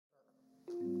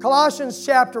Colossians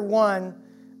chapter 1,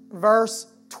 verse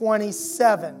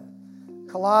 27.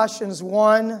 Colossians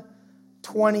 1,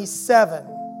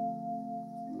 27.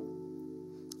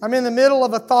 I'm in the middle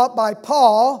of a thought by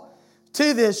Paul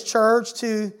to this church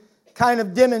to kind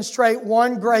of demonstrate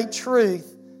one great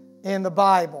truth in the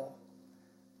Bible.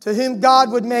 To whom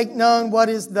God would make known what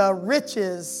is the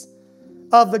riches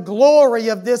of the glory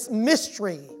of this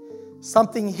mystery,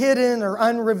 something hidden or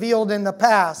unrevealed in the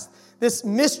past, this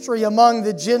mystery among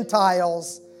the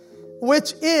Gentiles,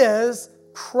 which is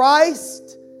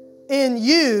Christ in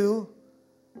you,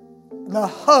 the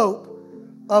hope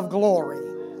of glory.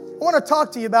 I want to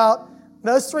talk to you about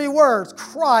those three words,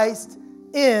 Christ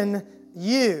in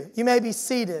you. You may be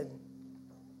seated.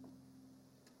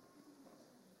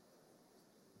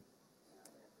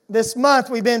 This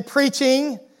month we've been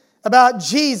preaching about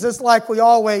Jesus like we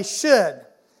always should.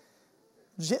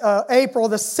 April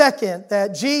the 2nd,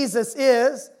 that Jesus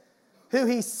is who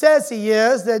He says He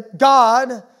is, that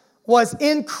God was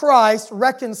in Christ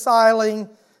reconciling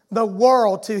the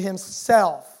world to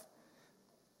Himself.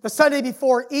 The Sunday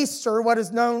before Easter, what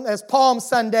is known as Palm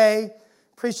Sunday,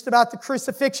 preached about the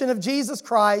crucifixion of Jesus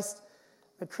Christ,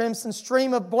 the crimson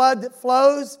stream of blood that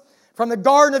flows from the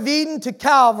Garden of Eden to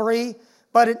Calvary,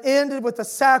 but it ended with the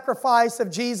sacrifice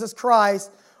of Jesus Christ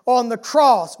on the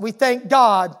cross. We thank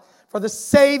God for the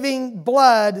saving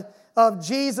blood of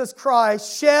Jesus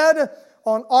Christ shed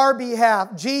on our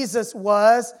behalf. Jesus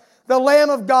was the Lamb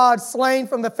of God slain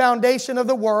from the foundation of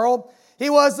the world. He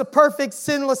was the perfect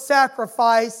sinless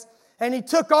sacrifice, and He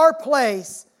took our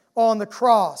place on the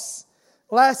cross.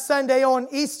 Last Sunday on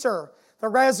Easter, the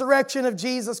resurrection of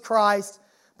Jesus Christ.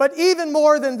 But even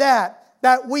more than that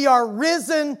we are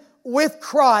risen with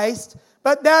Christ,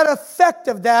 but that effect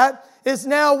of that is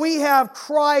now we have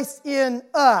Christ in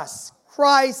us,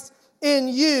 Christ in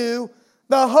you,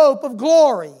 the hope of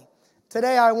glory.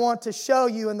 Today I want to show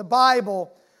you in the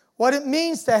Bible what it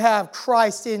means to have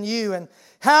Christ in you, and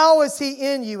how is He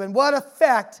in you, and what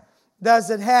effect does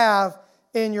it have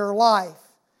in your life?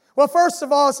 Well, first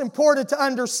of all, it's important to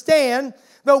understand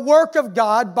the work of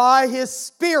God by His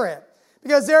Spirit,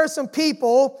 because there are some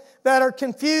people that are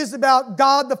confused about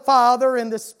God the Father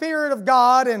and the Spirit of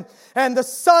God and the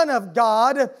Son of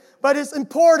God. But it's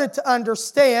important to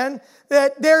understand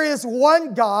that there is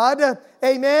one God.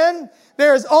 Amen?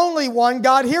 There is only one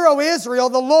God. Hear, O Israel,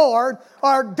 the Lord,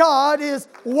 our God is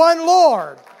one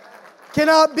Lord.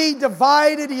 Cannot be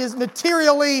divided. He is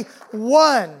materially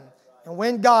one. And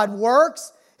when God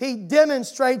works, He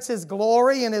demonstrates His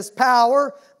glory and His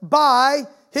power by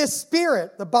His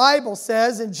Spirit. The Bible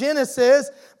says in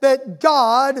Genesis that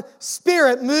God's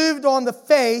Spirit moved on the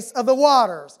face of the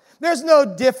waters. There's no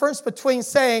difference between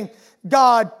saying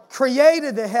God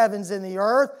created the heavens and the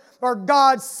earth, or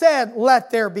God said,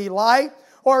 let there be light,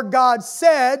 or God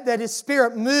said that His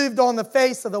Spirit moved on the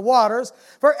face of the waters.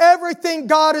 For everything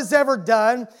God has ever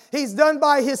done, He's done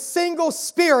by His single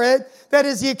Spirit that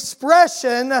is the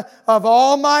expression of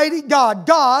Almighty God.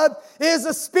 God is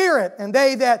a Spirit, and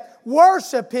they that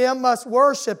worship Him must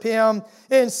worship Him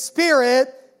in spirit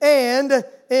and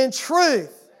in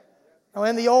truth. Now,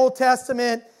 in the Old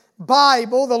Testament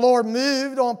Bible, the Lord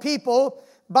moved on people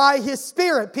by His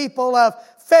Spirit, people of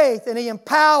faith, and He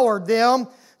empowered them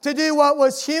to do what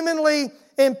was humanly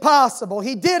impossible.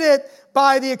 He did it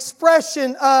by the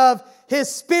expression of His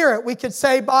Spirit. We could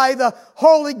say by the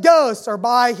Holy Ghost or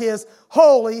by His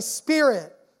Holy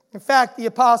Spirit. In fact, the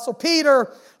Apostle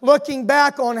Peter, looking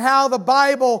back on how the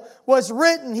Bible was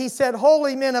written, he said,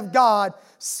 holy men of God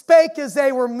spake as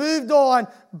they were moved on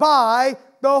by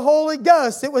the Holy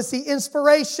Ghost. It was the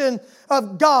inspiration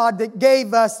of God that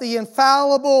gave us the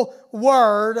infallible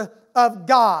Word of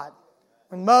God.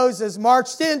 When Moses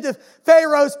marched into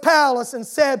Pharaoh's palace and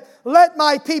said, let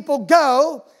my people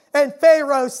go, and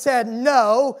Pharaoh said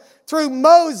no, through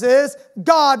Moses,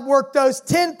 God worked those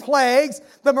 10 plagues,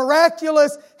 the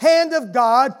miraculous hand of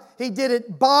God. He did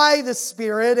it by the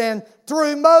Spirit and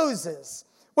through Moses.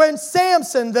 When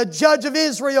Samson, the judge of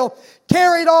Israel,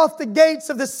 carried off the gates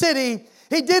of the city,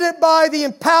 he did it by the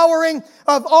empowering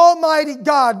of Almighty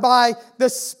God, by the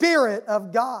Spirit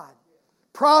of God.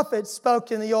 Prophets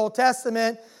spoke in the Old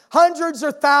Testament hundreds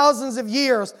or thousands of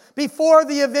years before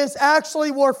the events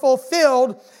actually were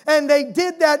fulfilled, and they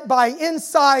did that by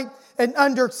insight and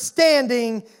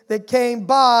understanding that came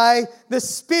by the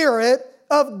Spirit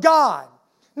of God.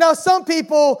 Now, some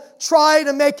people try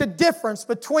to make a difference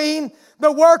between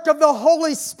the work of the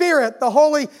Holy Spirit, the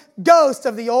Holy Ghost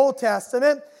of the Old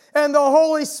Testament, and the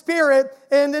Holy Spirit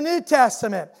in the New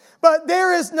Testament. But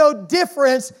there is no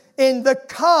difference in the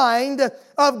kind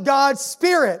of God's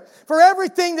Spirit. For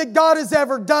everything that God has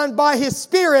ever done by His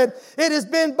Spirit, it has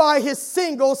been by His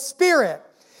single Spirit.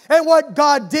 And what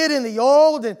God did in the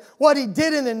old and what He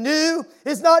did in the new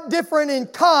is not different in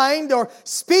kind or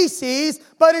species,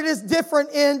 but it is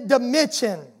different in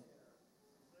dimension.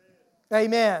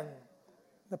 Amen.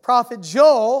 The prophet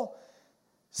Joel,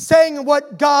 saying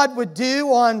what God would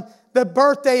do on the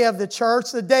birthday of the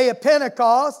church, the day of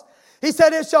Pentecost, he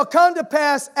said, "It shall come to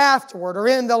pass afterward," or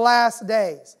in the last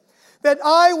days, "that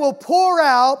I will pour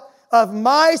out of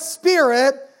my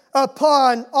Spirit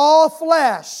upon all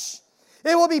flesh.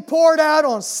 It will be poured out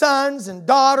on sons and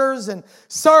daughters and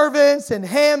servants and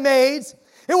handmaids."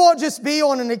 It won't just be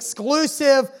on an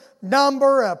exclusive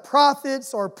number of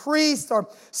prophets or priests or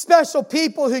special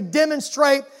people who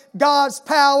demonstrate God's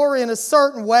power in a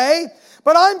certain way.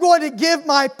 But I'm going to give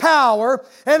my power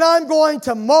and I'm going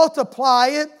to multiply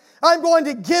it. I'm going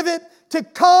to give it to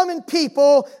common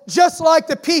people just like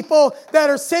the people that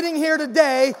are sitting here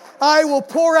today. I will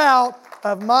pour out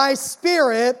of my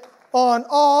Spirit on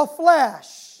all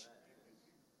flesh.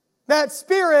 That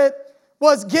Spirit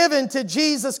was given to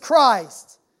Jesus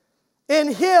Christ.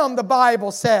 In Him, the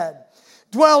Bible said,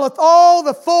 dwelleth all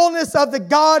the fullness of the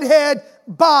Godhead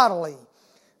bodily.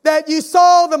 That you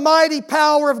saw the mighty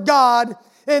power of God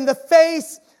in the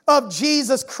face of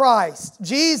Jesus Christ.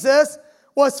 Jesus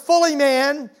was fully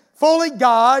man, fully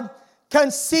God,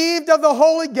 conceived of the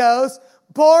Holy Ghost,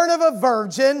 born of a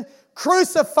virgin,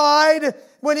 crucified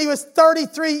when He was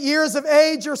 33 years of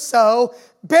age or so,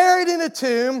 buried in a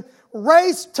tomb,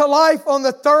 raised to life on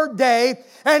the third day,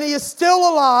 and He is still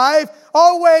alive,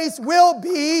 always will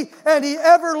be, and He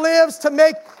ever lives to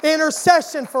make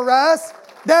intercession for us.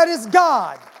 That is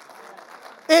God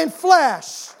in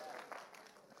flesh.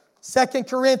 2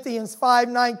 Corinthians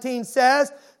 5:19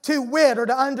 says, to wit, or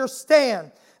to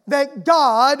understand, that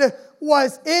God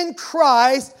was in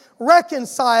Christ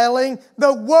reconciling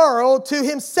the world to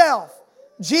Himself.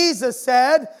 Jesus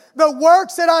said, the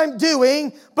works that I'm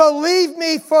doing, believe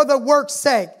me for the work's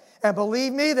sake. And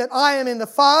believe me that I am in the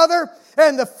Father,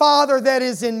 and the Father that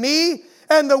is in me.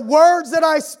 And the words that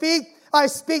I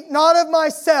speak not of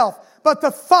myself, but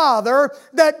the Father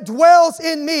that dwells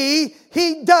in me,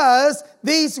 He does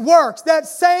these works. That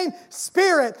same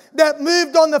Spirit that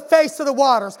moved on the face of the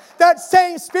waters, that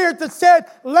same Spirit that said,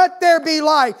 let there be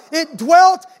light, it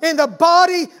dwelt in the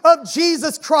body of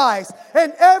Jesus Christ.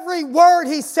 And every word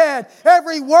He said,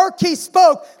 every work He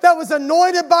spoke that was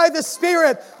anointed by the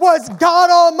Spirit was God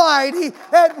Almighty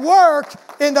at work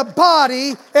in the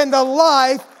body and the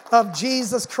life of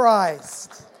Jesus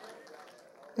Christ.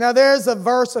 Now there's a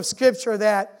verse of Scripture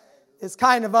that is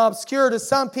kind of obscure to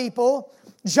some people.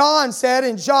 John said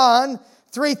in John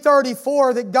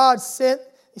 3:34 that God sent,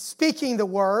 speaking the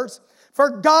words, for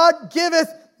God giveth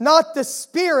not the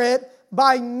Spirit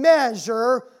by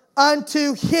measure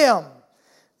unto Him.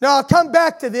 Now I'll come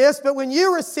back to this, but when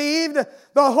you received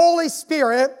the Holy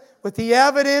Spirit with the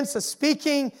evidence of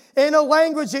speaking in a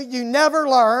language that you never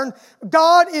learned,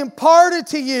 God imparted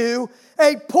to you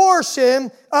a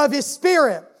portion of His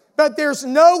Spirit. But there's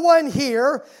no one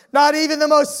here, not even the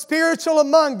most spiritual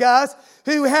among us,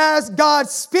 who has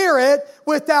God's Spirit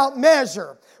without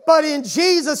measure. But in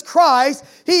Jesus Christ,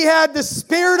 He had the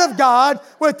Spirit of God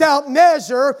without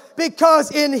measure,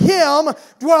 because in Him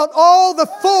dwelt all the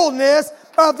fullness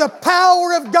of the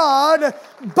power of God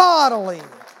bodily.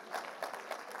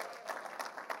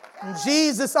 And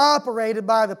Jesus operated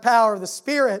by the power of the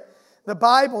Spirit. The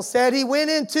Bible said He went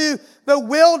into the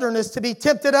wilderness to be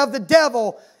tempted of the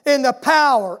devil in the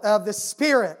power of the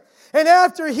Spirit. And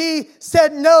after He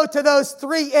said no to those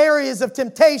 3 areas of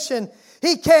temptation,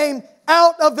 He came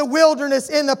out of the wilderness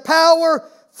in the power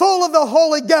full of the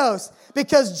Holy Ghost,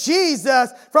 because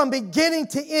Jesus, from beginning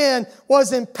to end,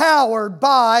 was empowered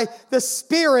by the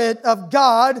Spirit of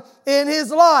God in His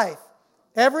life.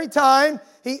 Every time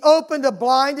He opened a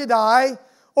blinded eye,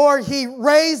 or He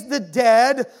raised the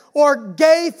dead, or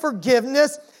gave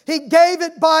forgiveness, He gave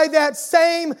it by that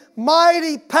same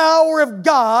mighty power of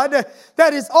God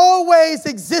that has always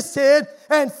existed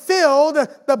and filled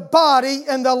the body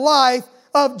and the life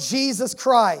of Jesus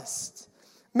Christ.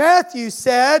 Matthew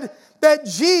said that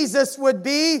Jesus would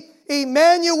be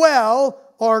Emmanuel,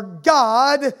 or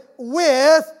God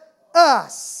with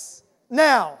us.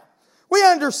 Now, we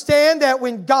understand that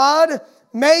when God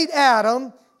made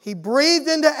Adam, He breathed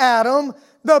into Adam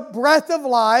the breath of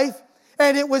life,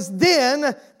 and it was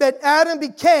then that Adam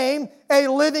became a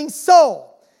living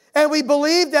soul. And we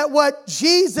believe that what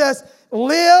Jesus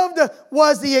lived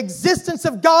was the existence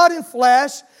of God in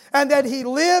flesh, and that He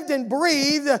lived and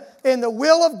breathed in the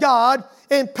will of God,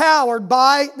 empowered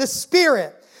by the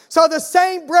Spirit. So the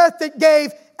same breath that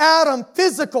gave Adam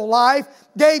physical life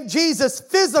gave Jesus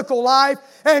physical life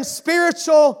and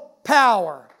spiritual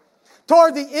power.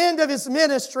 Toward the end of his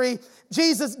ministry,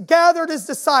 Jesus gathered his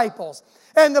disciples.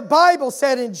 And the Bible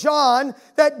said in John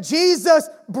that Jesus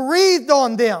breathed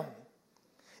on them.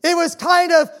 It was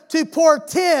kind of to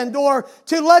portend or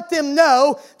to let them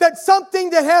know that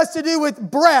something that has to do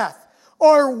with breath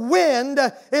or wind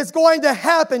is going to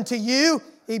happen to you.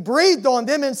 He breathed on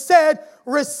them and said,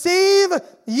 "Receive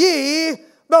ye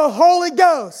the Holy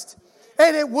Ghost."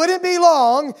 And it wouldn't be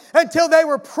long until they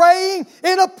were praying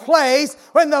in a place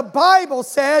when the Bible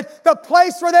said the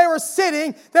place where they were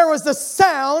sitting, there was the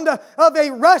sound of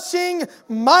a rushing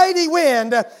mighty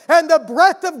wind. And the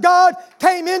breath of God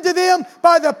came into them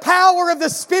by the power of the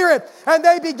Spirit. And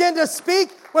they began to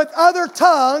speak with other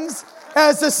tongues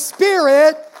as the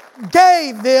Spirit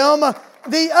gave them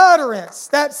the utterance.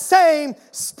 That same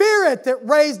Spirit that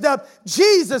raised up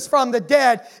Jesus from the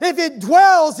dead, if it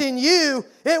dwells in you,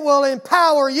 it will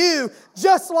empower you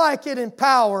just like it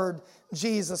empowered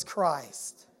Jesus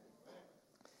Christ.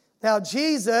 Now,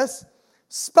 Jesus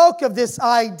spoke of this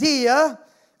idea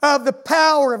of the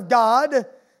power of God,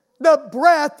 the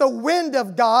breath, the wind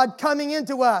of God coming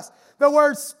into us. The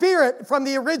word spirit from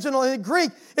the original in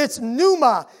Greek, it's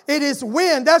pneuma. It is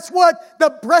wind. That's what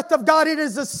the breath of God, it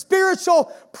is the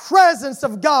spiritual presence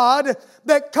of God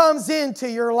that comes into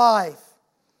your life.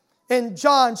 In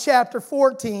John chapter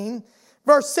 14,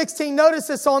 verse 16, notice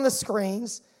this on the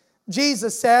screens.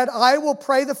 Jesus said, "I will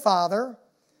pray the Father,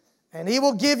 and He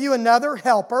will give you another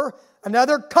helper,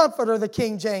 another comforter," the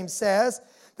King James says,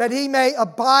 "that He may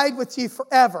abide with you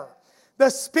forever. The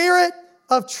Spirit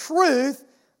of truth,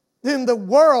 whom the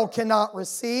world cannot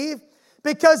receive,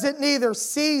 because it neither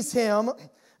sees Him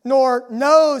nor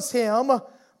knows Him,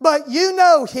 but you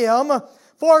know Him,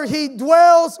 for He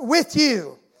dwells with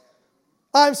you."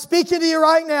 I'm speaking to you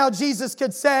right now, Jesus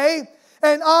could say,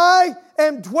 "and I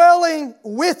am dwelling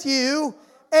with you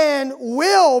and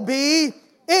will be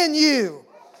in you."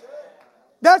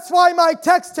 That's why my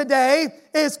text today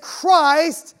is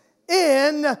Christ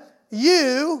in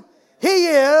you. He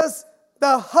is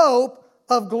the hope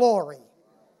of glory.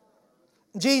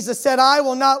 Jesus said, "I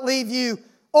will not leave you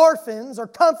orphans or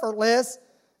comfortless.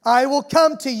 I will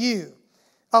come to you.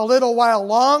 A little while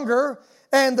longer,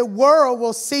 and the world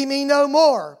will see me no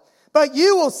more. But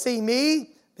you will see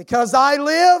me, because I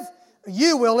live,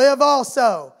 you will live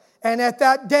also. And at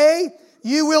that day,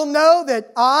 you will know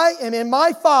that I am in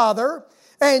my Father,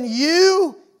 and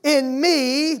you in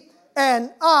me,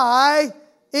 and I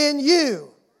in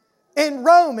you." In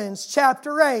Romans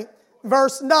chapter 8,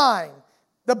 verse 9,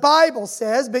 the Bible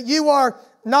says, "But you are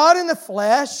not in the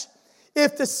flesh,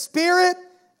 if the Spirit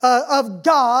of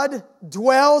God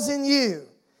dwells in you."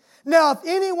 Now, if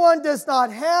anyone does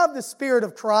not have the Spirit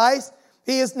of Christ,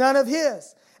 he is none of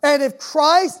His. And if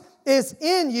Christ is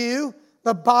in you,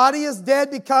 the body is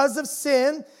dead because of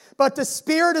sin, but the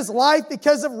Spirit is life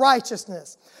because of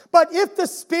righteousness. But if the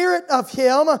Spirit of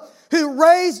Him who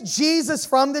raised Jesus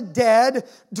from the dead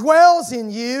dwells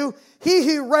in you, He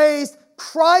who raised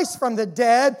Christ from the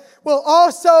dead will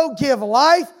also give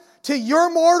life to your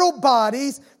mortal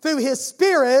bodies through His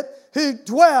Spirit who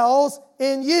dwells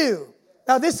in you.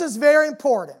 Now, this is very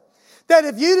important. That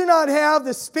if you do not have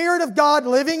the Spirit of God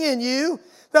living in you,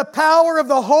 the power of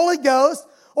the Holy Ghost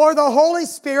or the Holy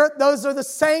Spirit, those are the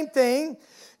same thing,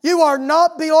 you are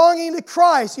not belonging to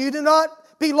Christ. You do not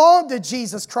belong to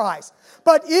Jesus Christ.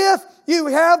 But if you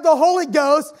have the Holy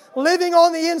Ghost living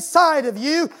on the inside of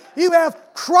you, you have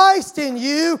Christ in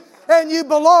you, and you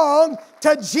belong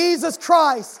to Jesus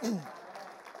Christ.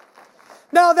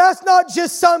 Now, that's not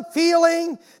just some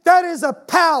feeling. That is a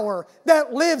power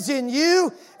that lives in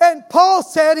you. And Paul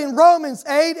said in Romans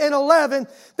 8 and 11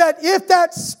 that if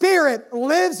that Spirit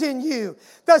lives in you,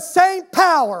 the same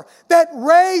power that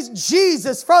raised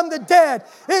Jesus from the dead,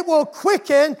 it will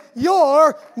quicken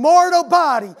your mortal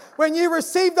body. When you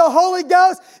receive the Holy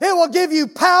Ghost, it will give you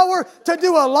power to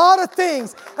do a lot of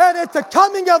things. And at the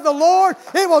coming of the Lord,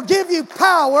 it will give you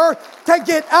power to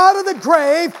get out of the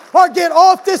grave or get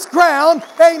off this ground.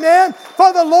 Amen.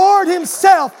 For the Lord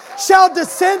Himself shall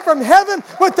descend from heaven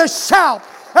with a shout,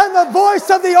 and the voice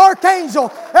of the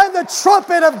archangel, and the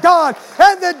trumpet of God,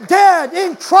 and the dead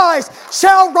in Christ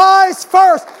shall rise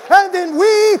first. And then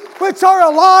we, which are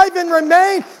alive and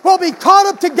remain, will be caught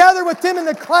up together with them in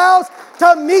the clouds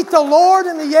to meet the Lord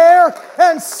in the air,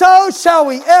 and so shall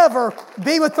we ever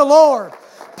be with the Lord.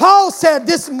 Paul said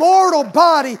this mortal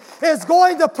body is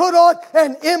going to put on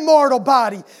an immortal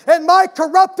body. And my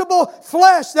corruptible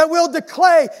flesh that will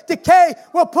decay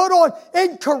will put on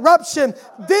incorruption.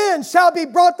 Then shall be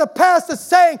brought to pass the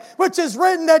saying which is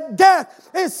written, that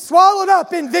death is swallowed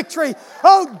up in victory.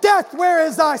 Oh, death, where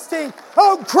is thy sting?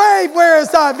 Oh, grave, where is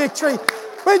thy victory?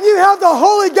 When you have the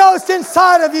Holy Ghost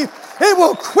inside of you, it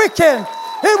will quicken,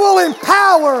 it will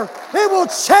empower, it will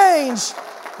change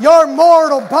your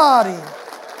mortal body.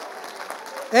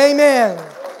 Amen.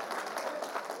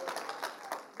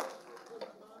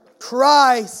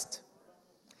 Christ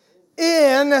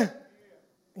in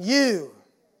you.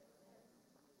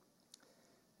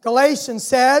 Galatians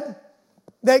said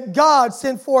that God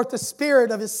sent forth the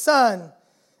Spirit of His Son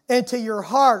into your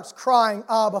hearts, crying,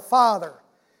 Abba, Father.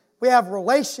 We have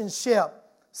relationship,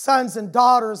 sons and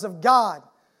daughters of God.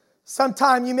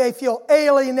 Sometimes you may feel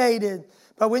alienated,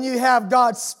 but when you have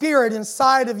God's Spirit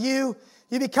inside of you,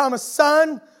 you become a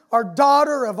son or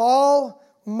daughter of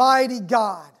Almighty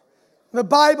God. The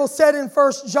Bible said in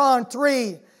 1 John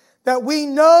 3 that we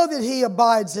know that He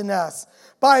abides in us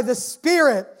by the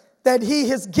Spirit that He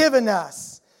has given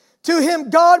us. To Him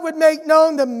God would make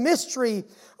known the mystery,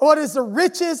 what is the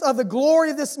riches of the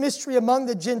glory of this mystery among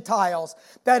the Gentiles,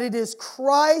 that it is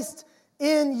Christ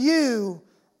in you,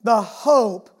 the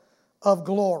hope of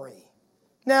glory.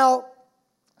 Now,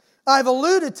 I've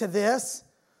alluded to this,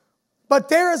 but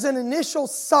there is an initial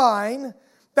sign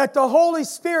that the Holy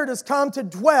Spirit has come to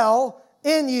dwell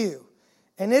in you.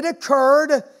 And it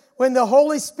occurred when the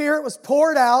Holy Spirit was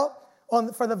poured out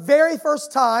for the very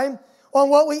first time on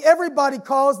what everybody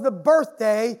calls the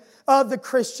birthday of the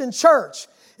Christian church.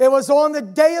 It was on the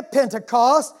day of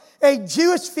Pentecost, a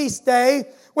Jewish feast day,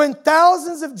 when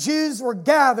thousands of Jews were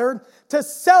gathered to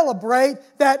celebrate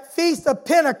that feast of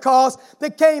Pentecost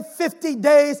that came 50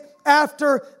 days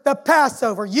after the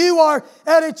Passover. You are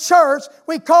at a church,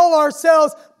 we call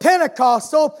ourselves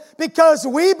Pentecostal because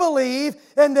we believe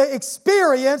in the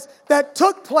experience that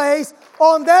took place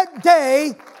on that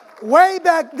day way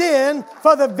back then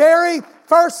for the very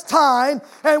first time.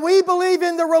 And we believe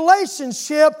in the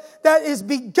relationship that is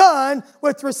begun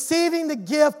with receiving the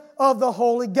gift of the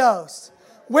Holy Ghost.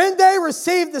 When they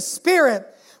received the Spirit,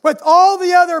 with all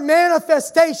the other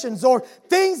manifestations or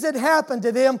things that happened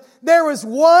to them, there was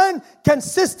one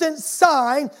consistent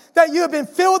sign that you have been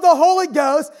filled with the Holy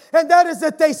Ghost, and that is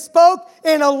that they spoke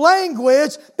in a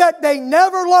language that they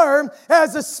never learned,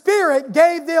 as the Spirit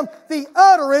gave them the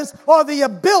utterance or the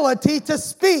ability to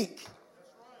speak.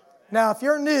 Now, if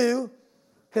you're new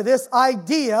to this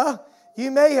idea,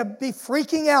 you may be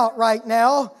freaking out right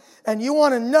now, and you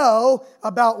want to know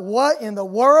about what in the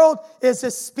world is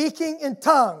this speaking in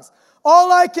tongues.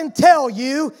 All I can tell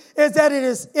you is that it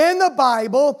is in the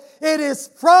Bible. It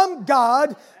is from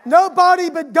God.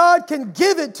 Nobody but God can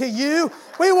give it to you.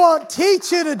 We won't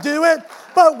teach you to do it.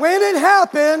 But when it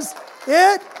happens,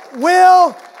 it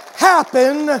will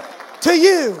happen to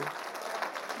you.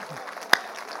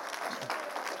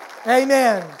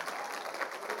 Amen.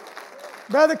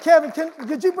 Brother Kevin,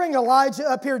 could you bring Elijah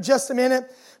up here just a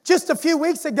minute? Just a few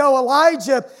weeks ago,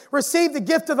 Elijah received the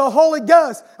gift of the Holy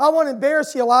Ghost. I won't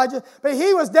embarrass you, Elijah, but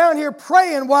he was down here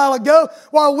praying a while ago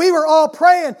while we were all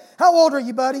praying. How old are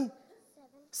you, buddy?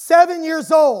 7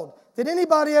 years old. Did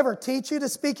anybody ever teach you to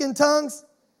speak in tongues?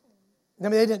 I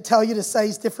mean, they didn't tell you to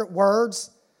say different words.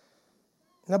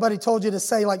 Nobody told you to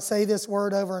say this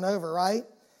word over and over, right?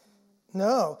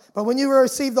 No. But when you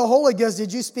received the Holy Ghost,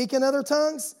 did you speak in other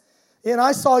tongues? And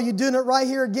I saw you doing it right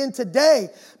here again today,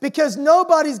 because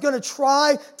nobody's going to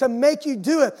try to make you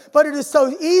do it. But it is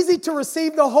so easy to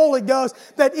receive the Holy Ghost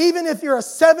that even if you're a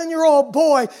 7-year-old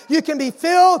boy, you can be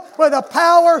filled with the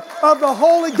power of the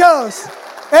Holy Ghost.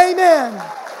 Amen.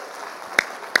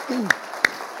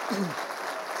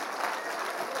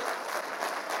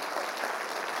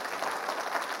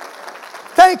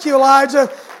 Thank you,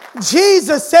 Elijah.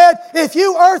 Jesus said, if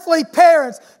you earthly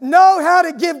parents know how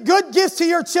to give good gifts to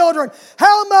your children,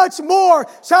 how much more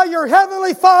shall your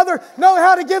heavenly Father know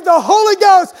how to give the Holy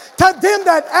Ghost to them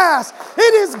that ask?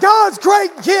 It is God's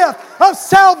great gift of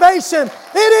salvation.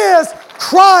 It is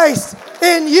Christ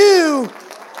in you,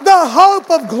 the hope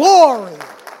of glory.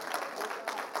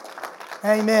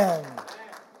 Amen.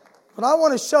 But I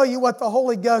want to show you what the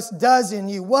Holy Ghost does in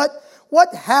you. What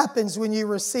happens when you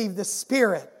receive the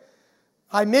Spirit?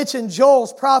 I mentioned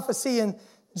Joel's prophecy in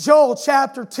Joel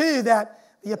chapter 2 that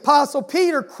the Apostle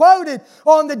Peter quoted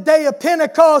on the day of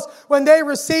Pentecost when they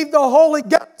received the Holy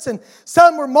Ghost. And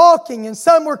some were mocking and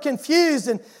some were confused.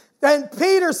 And And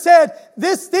Peter said,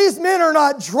 these men are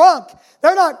not drunk.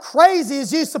 They're not crazy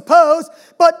as you suppose,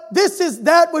 but this is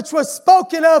that which was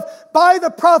spoken of by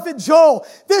the prophet Joel.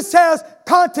 This has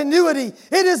continuity.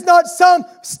 It is not some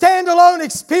standalone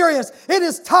experience. It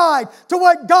is tied to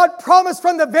what God promised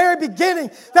from the very beginning,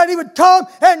 that He would come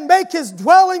and make His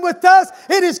dwelling with us.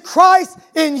 It is Christ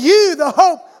in you, the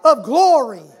hope of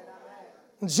glory.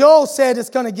 Joel said it's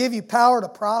going to give you power to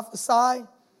prophesy.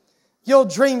 You'll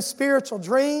dream spiritual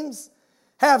dreams,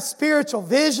 have spiritual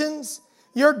visions.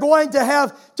 You're going to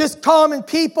have just common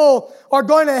people are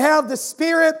going to have the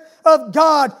Spirit of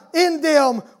God in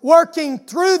them, working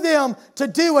through them to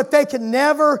do what they can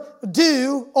never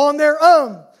do on their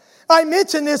own. I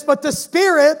mention this, but the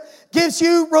Spirit gives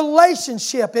you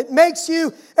relationship. It makes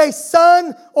you a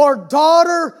son or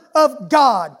daughter of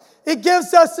God. It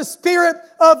gives us the spirit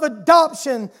of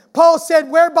adoption. Paul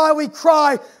said, whereby we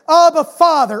cry, Abba,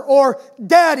 Father, or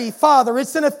Daddy, Father.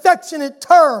 It's an affectionate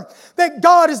term, that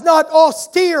God is not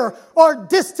austere or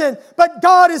distant, but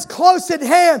God is close at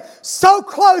hand. So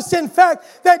close, in fact,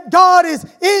 that God is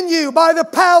in you by the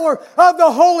power of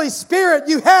the Holy Spirit.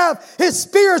 You have His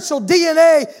spiritual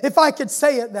DNA, if I could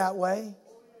say it that way.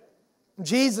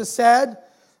 Jesus said,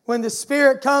 when the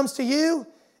Spirit comes to you,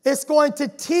 it's going to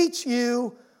teach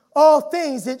you all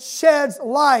things. It sheds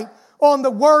light on the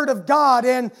Word of God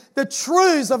and the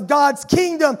truths of God's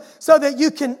kingdom so that you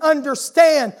can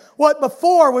understand what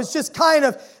before was just kind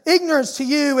of ignorance to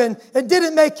you and it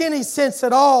didn't make any sense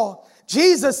at all.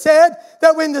 Jesus said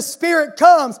that when the Spirit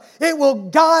comes, it will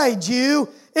guide you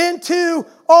into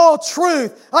all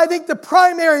truth. I think the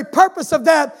primary purpose of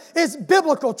that is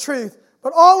biblical truth.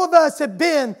 But all of us have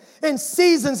been in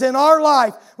seasons in our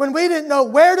life when we didn't know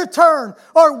where to turn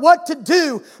or what to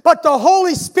do. But the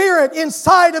Holy Spirit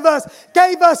inside of us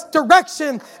gave us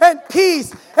direction and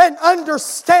peace and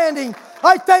understanding.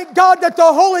 I thank God that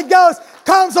the Holy Ghost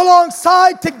comes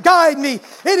alongside to guide me.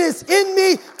 It is in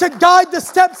me to guide the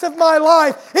steps of my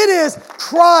life. It is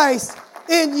Christ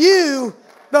in you,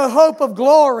 the hope of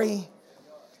glory.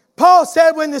 Paul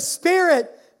said when the Spirit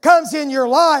comes in your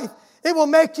life, it will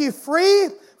make you free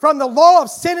from the law of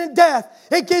sin and death.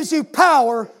 It gives you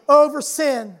power over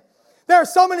sin. There are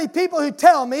so many people who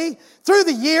tell me through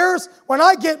the years, when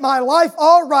I get my life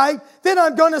all right, then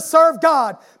I'm going to serve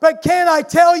God. But can I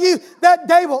tell you, that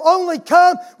day will only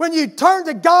come when you turn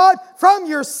to God from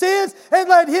your sins and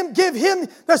let Him give Him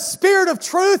the Spirit of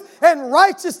truth and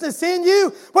righteousness in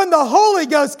you. When the Holy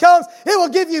Ghost comes, it will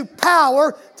give you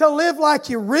power to live like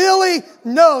you really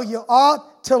know you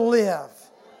ought to live.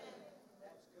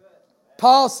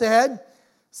 Paul said,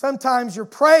 sometimes you're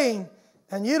praying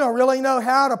and you don't really know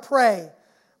how to pray,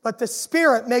 but the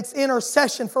Spirit makes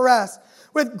intercession for us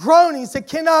with groanings that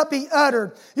cannot be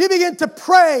uttered. You begin to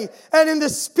pray, and in the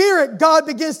Spirit, God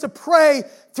begins to pray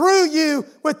through you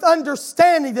with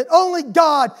understanding that only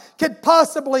God could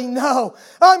possibly know.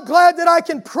 I'm glad that I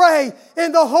can pray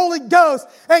in the Holy Ghost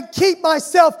and keep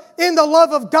myself in the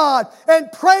love of God and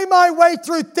pray my way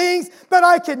through things that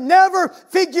I could never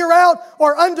figure out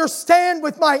or understand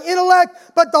with my intellect,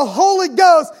 but the Holy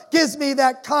Ghost gives me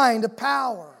that kind of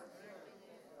power.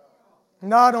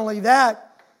 Not only that,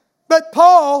 but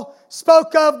Paul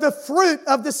spoke of the fruit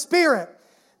of the Spirit.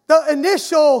 The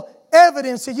initial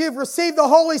evidence that you've received the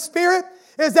Holy Spirit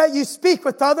is that you speak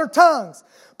with other tongues.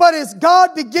 But as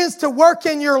God begins to work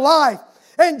in your life,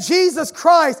 and Jesus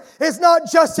Christ is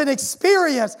not just an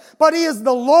experience, but He is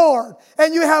the Lord,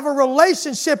 and you have a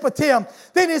relationship with Him,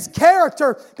 then His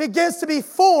character begins to be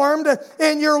formed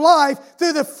in your life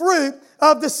through the fruit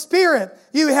of the Spirit.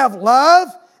 You have love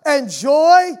and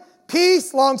joy,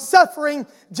 peace, long-suffering,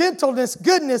 gentleness,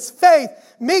 goodness, faith,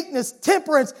 meekness,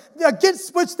 temperance,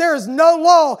 against which there is no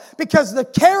law, because the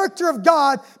character of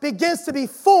God begins to be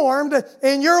formed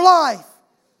in your life.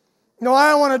 No,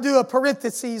 I want to do a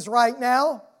parenthesis right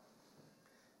now.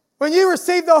 When you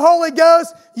receive the Holy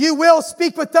Ghost, you will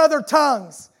speak with other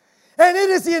tongues. And it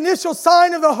is the initial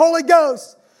sign of the Holy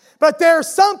Ghost. But there are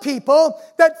some people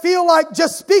that feel like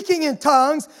just speaking in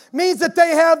tongues means that they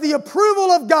have the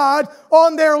approval of God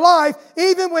on their life,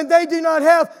 even when they do not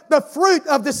have the fruit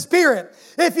of the Spirit.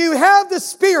 If you have the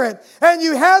Spirit and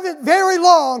you have it very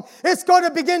long, it's going to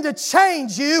begin to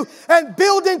change you and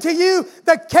build into you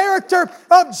the character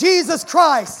of Jesus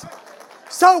Christ.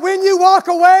 So when you walk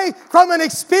away from an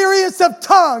experience of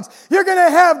tongues, you're going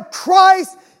to have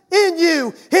Christ in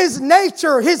you, His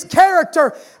nature, His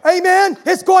character. Amen.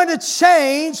 It's going to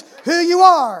change who you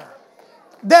are.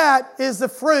 That is the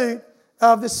fruit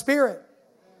of the Spirit.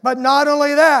 But not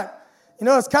only that, you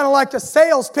know, it's kind of like a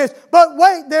sales pitch. But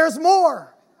wait, there's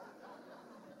more.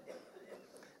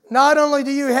 Not only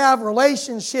do you have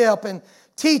relationship and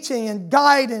teaching and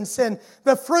guidance and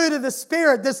the fruit of the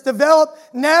Spirit that's developed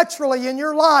naturally in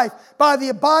your life by the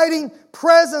abiding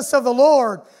presence of the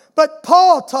Lord. But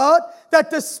Paul taught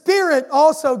that the Spirit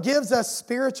also gives us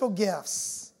spiritual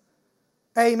gifts.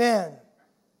 Amen.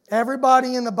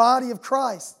 Everybody in the body of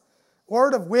Christ.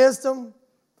 Word of wisdom,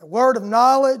 the word of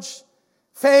knowledge,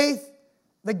 faith,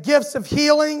 the gifts of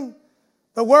healing,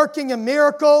 the working of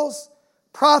miracles,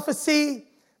 prophecy,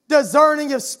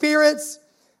 discerning of spirits,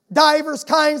 divers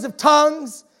kinds of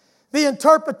tongues, the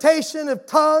interpretation of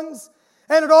tongues,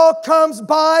 and it all comes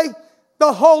by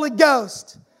the Holy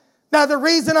Ghost. Now, the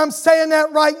reason I'm saying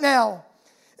that right now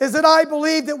is that I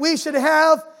believe that we should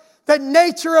have the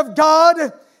nature of God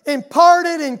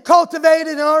imparted and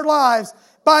cultivated in our lives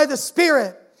by the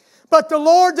Spirit. But the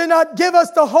Lord did not give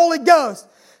us the Holy Ghost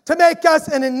to make us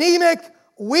an anemic,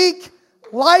 weak,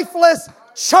 lifeless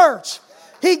church.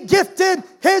 He gifted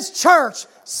His church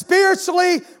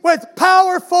spiritually with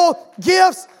powerful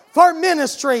gifts for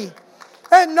ministry.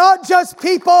 And not just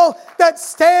people that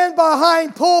stand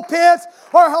behind pulpits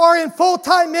or are in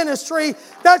full-time ministry.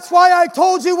 That's why I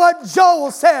told you what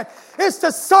Joel said. It's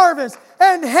the servants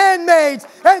and handmaids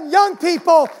and young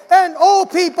people and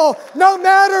old people, no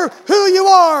matter who you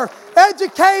are,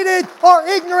 educated or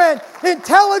ignorant,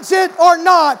 intelligent or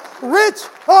not, rich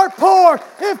or poor.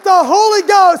 If the Holy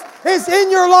Ghost is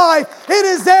in your life, it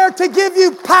is there to give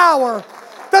you power.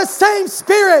 The same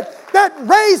Spirit that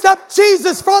raised up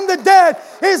Jesus from the dead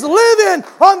is living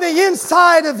on the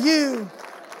inside of you.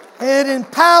 It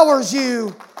empowers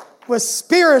you with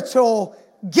spiritual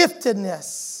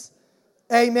giftedness.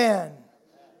 Amen.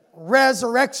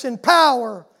 Resurrection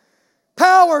power.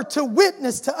 Power to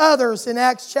witness to others in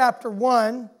Acts chapter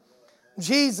 1.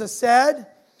 Jesus said,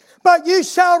 "But you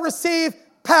shall receive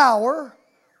power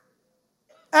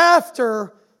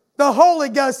after the Holy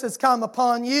Ghost has come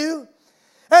upon you,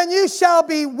 and you shall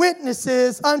be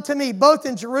witnesses unto me, both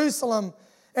in Jerusalem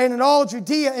and in all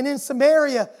Judea and in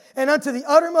Samaria and unto the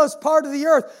uttermost part of the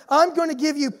earth." I'm going to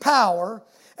give you power,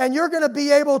 and you're going to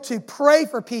be able to pray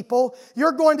for people.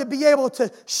 You're going to be able to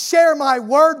share my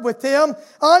word with them.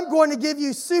 I'm going to give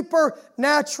you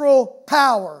supernatural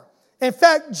power. In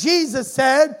fact, Jesus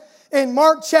said in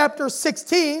Mark chapter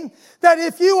 16 that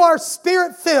if you are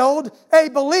Spirit-filled, a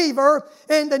believer,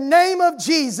 in the name of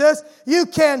Jesus, you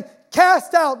can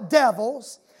cast out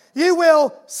devils. You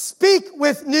will speak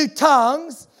with new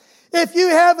tongues. If you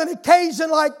have an occasion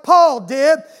like Paul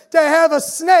did to have a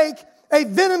snake, a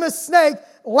venomous snake,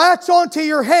 latch onto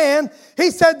your hand,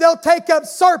 he said they'll take up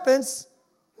serpents,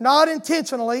 not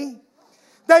intentionally.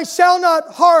 They shall not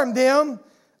harm them.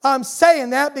 I'm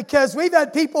saying that because we've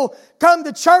had people come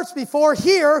to church before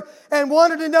here and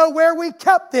wanted to know where we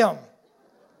kept them.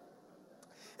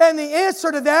 And the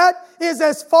answer to that is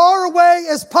as far away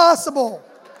as possible.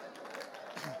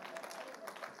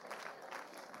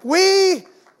 We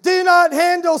do not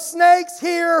handle snakes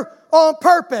here on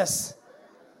purpose.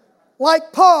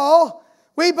 Like Paul,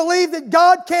 we believe that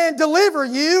God can deliver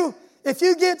you if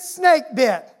you get snake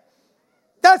bit.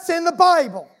 That's in the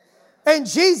Bible. And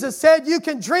Jesus said you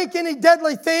can drink any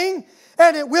deadly thing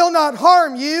and it will not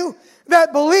harm you.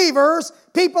 That believers,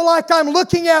 people like I'm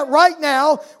looking at right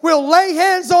now, will lay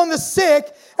hands on the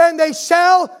sick and they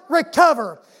shall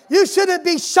recover. You shouldn't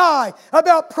be shy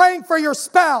about praying for your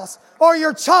spouse or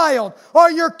your child or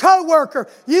your co-worker.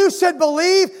 You should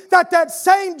believe that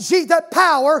that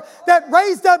power that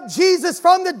raised up Jesus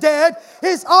from the dead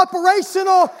is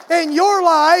operational in your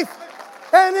life.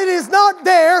 And it is not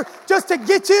there just to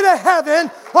get you to heaven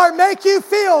or make you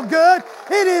feel good.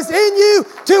 It is in you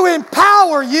to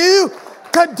empower you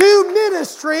to do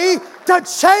ministry, to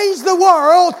change the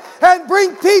world and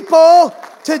bring people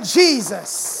to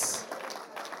Jesus.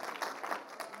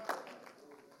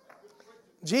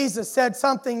 Jesus said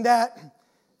something that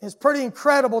is pretty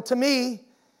incredible to me.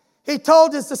 He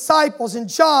told His disciples in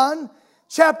John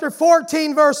chapter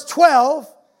 14, verse 12,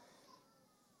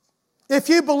 "If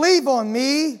you believe on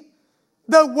me,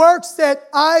 the works that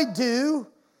I do,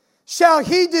 shall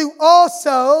he do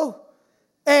also,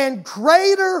 and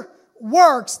greater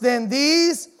works than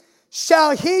these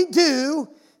shall he do,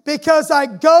 because I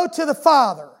go to the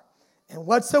Father. And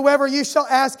whatsoever you shall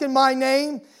ask in my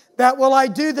name, that will I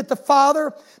do, that the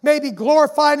Father may be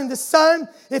glorified in the Son.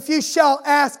 If you shall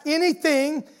ask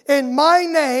anything in my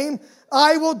name,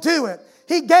 I will do it."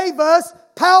 He gave us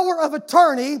power of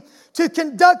attorney to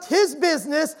conduct His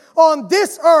business on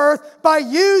this earth by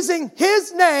using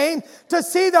His name to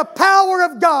see the power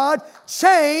of God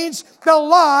change the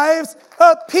lives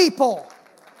of people.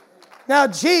 Now,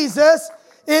 Jesus,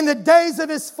 in the days of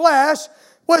His flesh,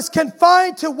 was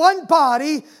confined to one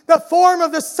body, the form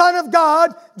of the Son of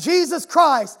God, Jesus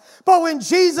Christ. But when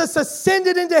Jesus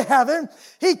ascended into heaven,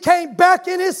 He came back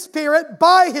in His Spirit,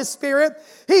 by His Spirit.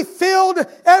 He filled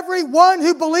everyone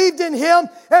who believed in Him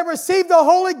and received the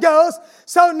Holy Ghost.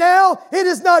 So now it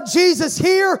is not Jesus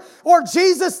here or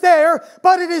Jesus there,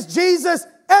 but it is Jesus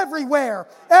everywhere.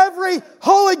 Every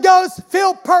Holy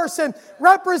Ghost-filled person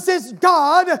represents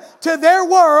God to their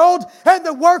world, and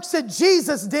the works that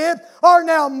Jesus did are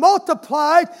now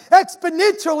multiplied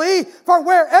exponentially, for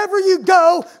wherever you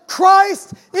go,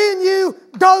 Christ in you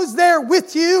goes there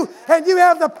with you, and you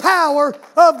have the power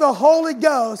of the Holy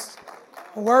Ghost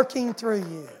working through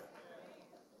you.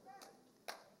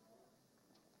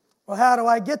 Well, how do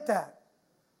I get that?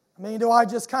 I mean, do I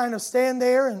just kind of stand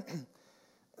there and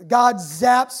God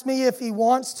zaps me if He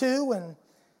wants to? And,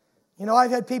 you know, I've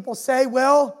had people say,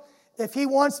 well, if He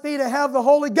wants me to have the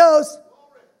Holy Ghost,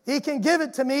 He can give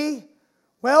it to me.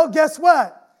 Well, guess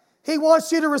what? He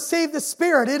wants you to receive the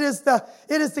Spirit. It is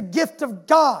the gift of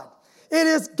God. It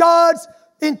is God's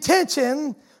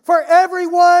intention for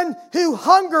everyone who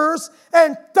hungers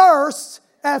and thirsts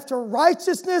after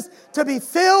righteousness to be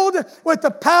filled with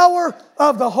the power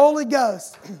of the Holy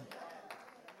Ghost.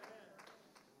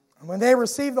 And when they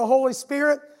received the Holy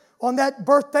Spirit on that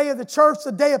birthday of the church,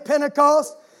 the day of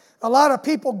Pentecost, a lot of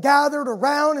people gathered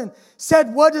around and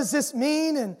said, what does this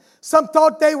mean? And some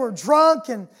thought they were drunk.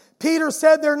 And Peter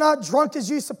said, they're not drunk as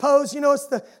you suppose. You know, it's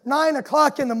the 9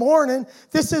 o'clock in the morning.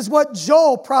 This is what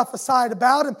Joel prophesied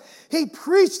about. And he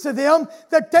preached to them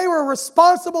that they were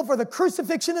responsible for the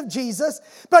crucifixion of Jesus,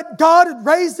 but God had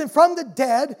raised Him from the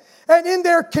dead. And in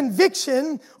their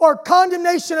conviction or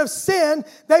condemnation of sin,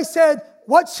 they said,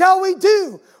 what shall we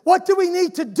do? What do we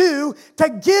need to do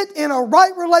to get in a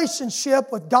right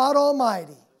relationship with God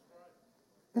Almighty?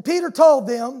 And Peter told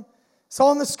them, it's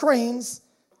on the screens,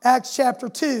 Acts chapter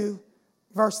 2,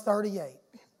 verse 38.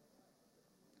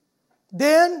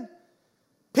 Then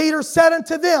Peter said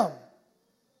unto them,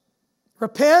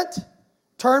 repent,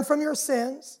 turn from your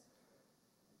sins,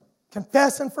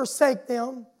 confess and forsake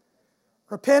them.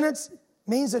 Repentance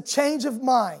means a change of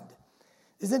mind.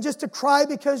 It isn't just to cry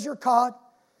because you're caught.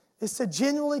 It's to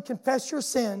genuinely confess your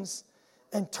sins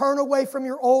and turn away from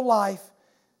your old life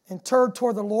and turn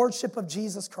toward the Lordship of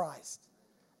Jesus Christ.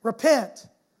 Repent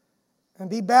and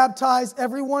be baptized,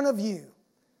 every one of you,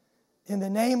 in the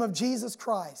name of Jesus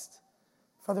Christ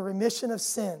for the remission of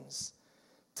sins.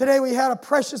 Today we had a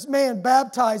precious man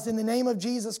baptized in the name of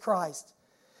Jesus Christ.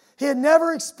 He had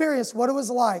never experienced what it was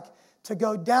like to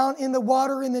go down in the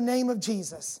water in the name of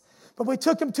Jesus. But we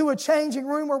took him to a changing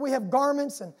room where we have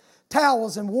garments and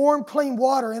towels and warm, clean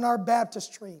water in our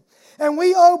baptistry. And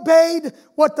we obeyed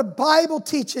what the Bible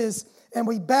teaches, and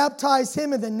we baptized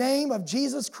him in the name of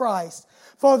Jesus Christ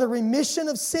for the remission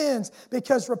of sins,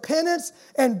 because repentance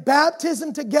and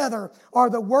baptism together are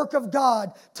the work of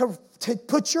God to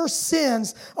put your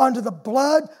sins under the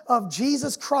blood of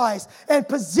Jesus Christ and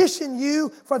position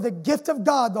you for the gift of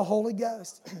God, the Holy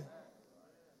Ghost.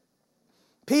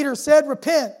 Peter said,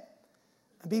 repent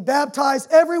and be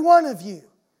baptized, every one of you,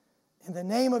 in the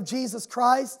name of Jesus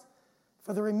Christ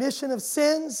for the remission of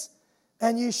sins,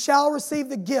 and you shall receive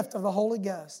the gift of the Holy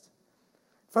Ghost.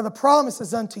 For the promise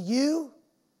is unto you,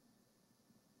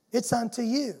 it's unto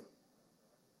you,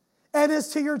 and is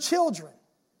to your children,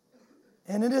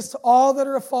 and it is to all that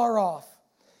are afar off,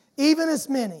 even as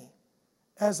many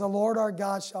as the Lord our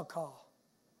God shall call.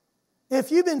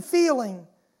 If you've been feeling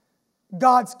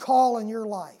God's call in your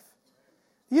life,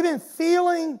 you've been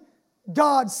feeling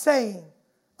God saying,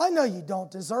 I know you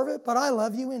don't deserve it, but I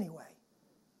love you anyway.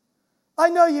 I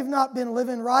know you've not been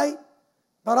living right,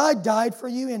 but I died for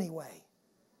you anyway.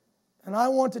 And I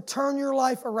want to turn your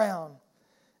life around.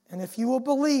 And if you will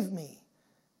believe me,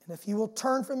 and if you will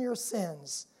turn from your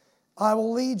sins, I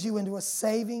will lead you into a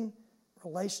saving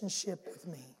relationship with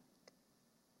me.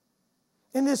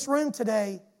 In this room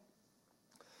today,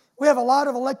 we have a lot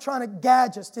of electronic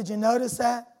gadgets. Did you notice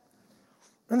that?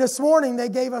 And this morning, they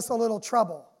gave us a little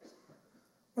trouble.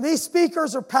 These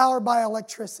speakers are powered by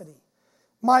electricity.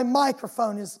 My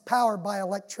microphone is powered by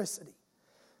electricity.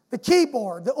 The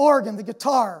keyboard, the organ, the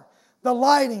guitar, the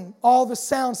lighting, all the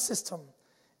sound system,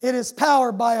 it is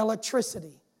powered by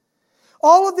electricity.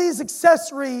 All of these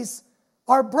accessories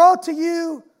are brought to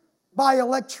you by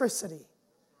electricity.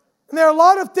 And there are a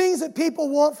lot of things that people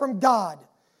want from God.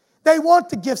 They want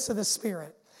the gifts of the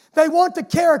Spirit. They want the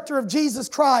character of Jesus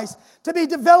Christ to be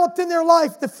developed in their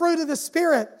life, the fruit of the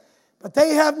Spirit. But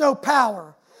they have no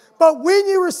power. But when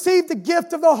you receive the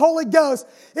gift of the Holy Ghost,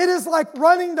 it is like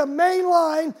running the main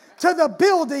line to the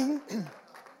building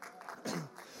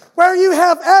where you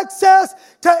have access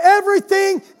to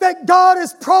everything that God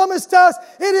has promised us.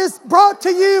 It is brought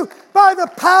to you by the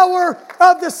power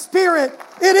of the Spirit.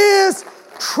 It is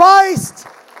Christ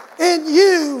in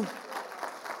you,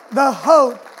 the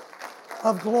hope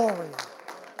of glory.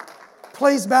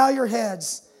 Please bow your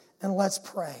heads and let's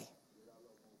pray.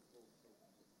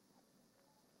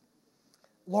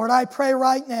 Lord, I pray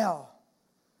right now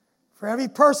for every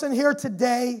person here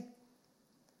today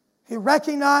who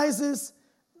recognizes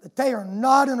that they are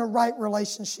not in a right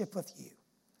relationship with you.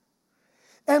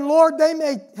 And Lord, they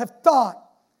may have thought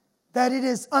that it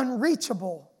is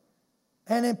unreachable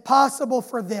and impossible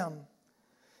for them.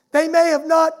 They may have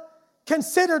not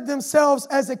considered themselves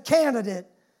as a candidate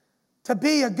to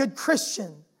be a good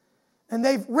Christian, and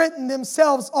they've written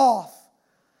themselves off.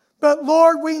 But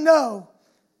Lord, we know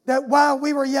that while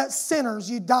we were yet sinners,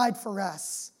 you died for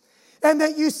us, and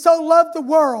that you so loved the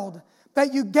world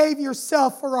that you gave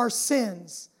yourself for our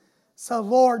sins. So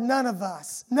Lord, none of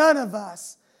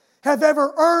us have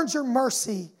ever earned your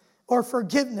mercy or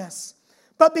forgiveness.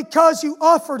 But because you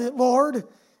offered it, Lord,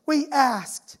 we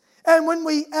asked. And when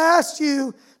we asked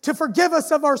you to forgive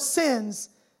us of our sins,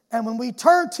 and when we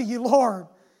turned to you, Lord,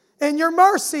 in your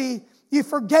mercy, you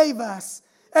forgave us.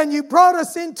 And you brought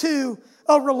us into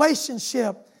a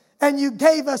relationship. And you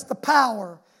gave us the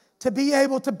power to be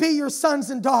able to be your sons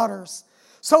and daughters.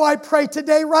 So I pray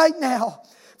today, right now,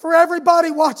 for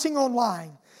everybody watching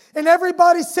online and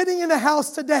everybody sitting in the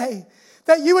house today,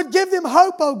 that you would give them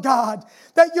hope, oh God,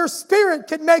 that your Spirit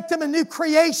could make them a new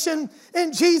creation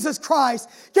in Jesus Christ.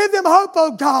 Give them hope,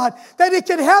 oh God, that it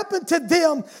could happen to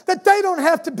them, that they don't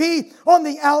have to be on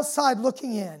the outside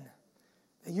looking in.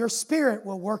 That your Spirit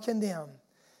will work in them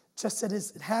just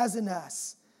as it has in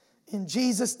us. In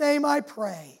Jesus' name I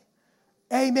pray.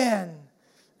 Amen.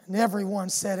 And everyone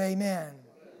said amen.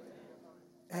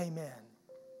 Amen.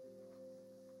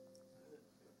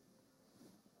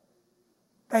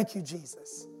 Thank you,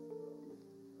 Jesus.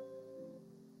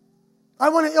 I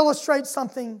want to illustrate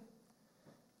something.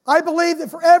 I believe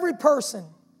that for every person,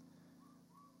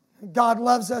 God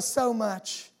loves us so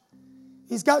much.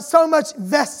 He's got so much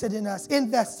vested in us,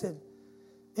 invested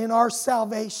in our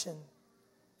salvation.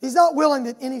 He's not willing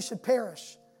that any should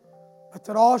perish, but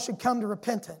that all should come to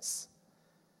repentance.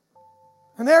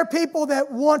 And there are people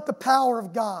that want the power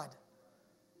of God,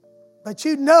 but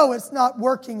you know it's not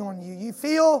working on you. You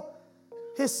feel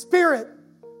His Spirit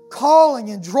calling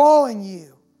and drawing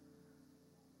you.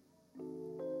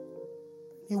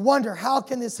 You wonder, how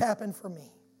can this happen for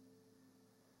me?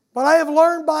 But I have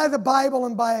learned by the Bible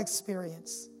and by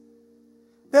experience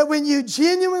that when you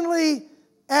genuinely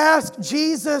ask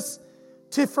Jesus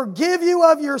to forgive you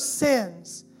of your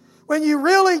sins, when you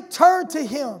really turn to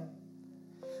Him,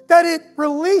 that it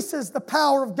releases the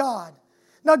power of God.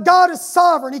 Now, God is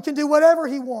sovereign. He can do whatever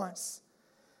He wants.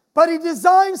 But He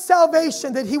designed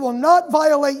salvation that He will not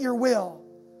violate your will.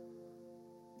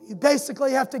 You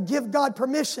basically have to give God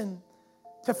permission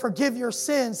to forgive your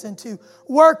sins and to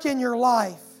work in your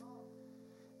life.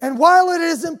 And while it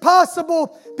is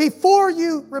impossible before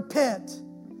you repent,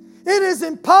 it is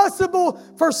impossible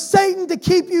for Satan to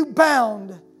keep you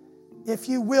bound if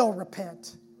you will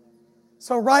repent.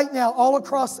 So right now, all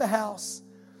across the house,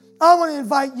 I want to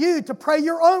invite you to pray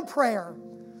your own prayer.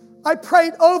 I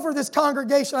prayed over this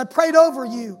congregation. I prayed over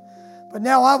you. But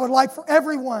now I would like for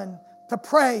everyone to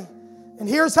pray. And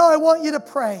here's how I want you to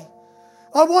pray.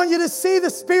 I want you to see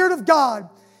the Spirit of God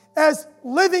as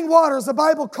living waters. The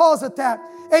Bible calls it that.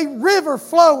 A river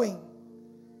flowing.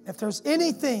 If there's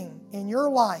anything in your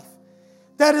life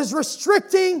that is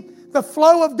restricting the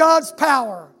flow of God's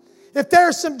power, if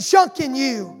there's some junk in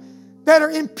you that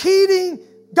are impeding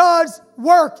God's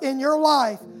work in your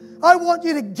life, I want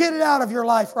you to get it out of your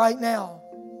life right now.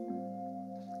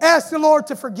 Ask the Lord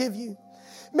to forgive you.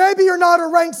 Maybe you're not a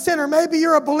ranked sinner. Maybe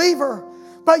you're a believer.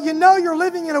 But you know you're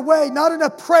living in a way, not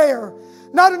enough prayer,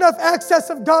 not enough access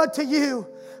of God to you.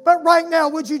 But right now,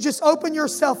 would you just open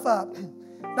yourself up?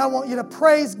 And I want you to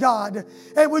praise God.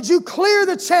 And would you clear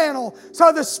the channel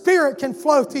so the Spirit can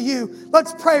flow to you?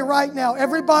 Let's pray right now.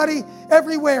 Everybody,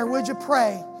 everywhere, would you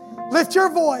pray? Lift your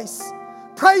voice.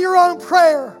 Pray your own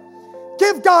prayer.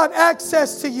 Give God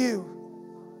access to you.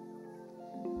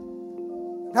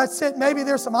 That's it. Maybe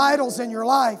there's some idols in your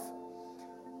life.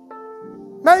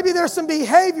 Maybe there's some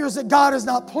behaviors that God is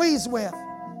not pleased with.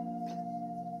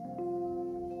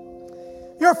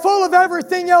 You're full of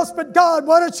everything else but God.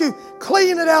 Why don't you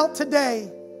clean it out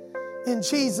today? In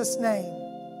Jesus' name.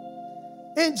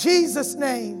 In Jesus'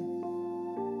 name.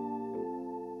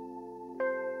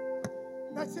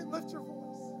 That's it. Lift your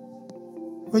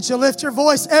voice. Would you lift your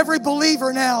voice? Every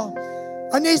believer now.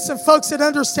 I need some folks that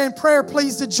understand prayer,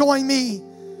 please, to join me.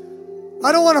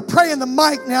 I don't want to pray in the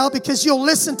mic now because you'll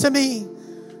listen to me,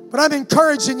 but I'm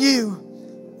encouraging you.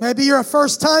 Maybe you're a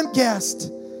first-time guest.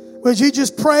 Would you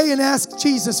just pray and ask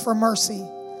Jesus for mercy?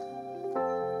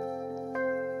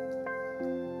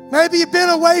 Maybe you've been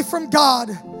away from God.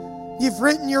 You've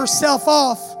written yourself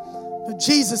off, but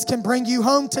Jesus can bring you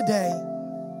home today,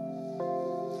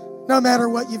 no matter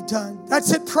what you've done.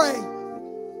 That's it, pray.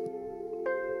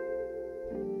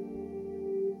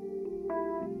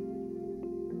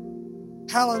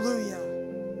 Hallelujah.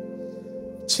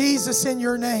 Jesus, in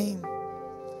your name.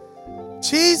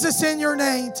 Jesus, in your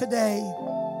name today.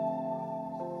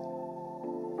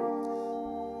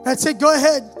 That's it. Go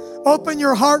ahead. Open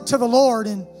your heart to the Lord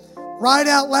and right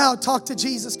out loud talk to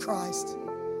Jesus Christ.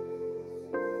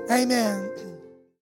 Amen.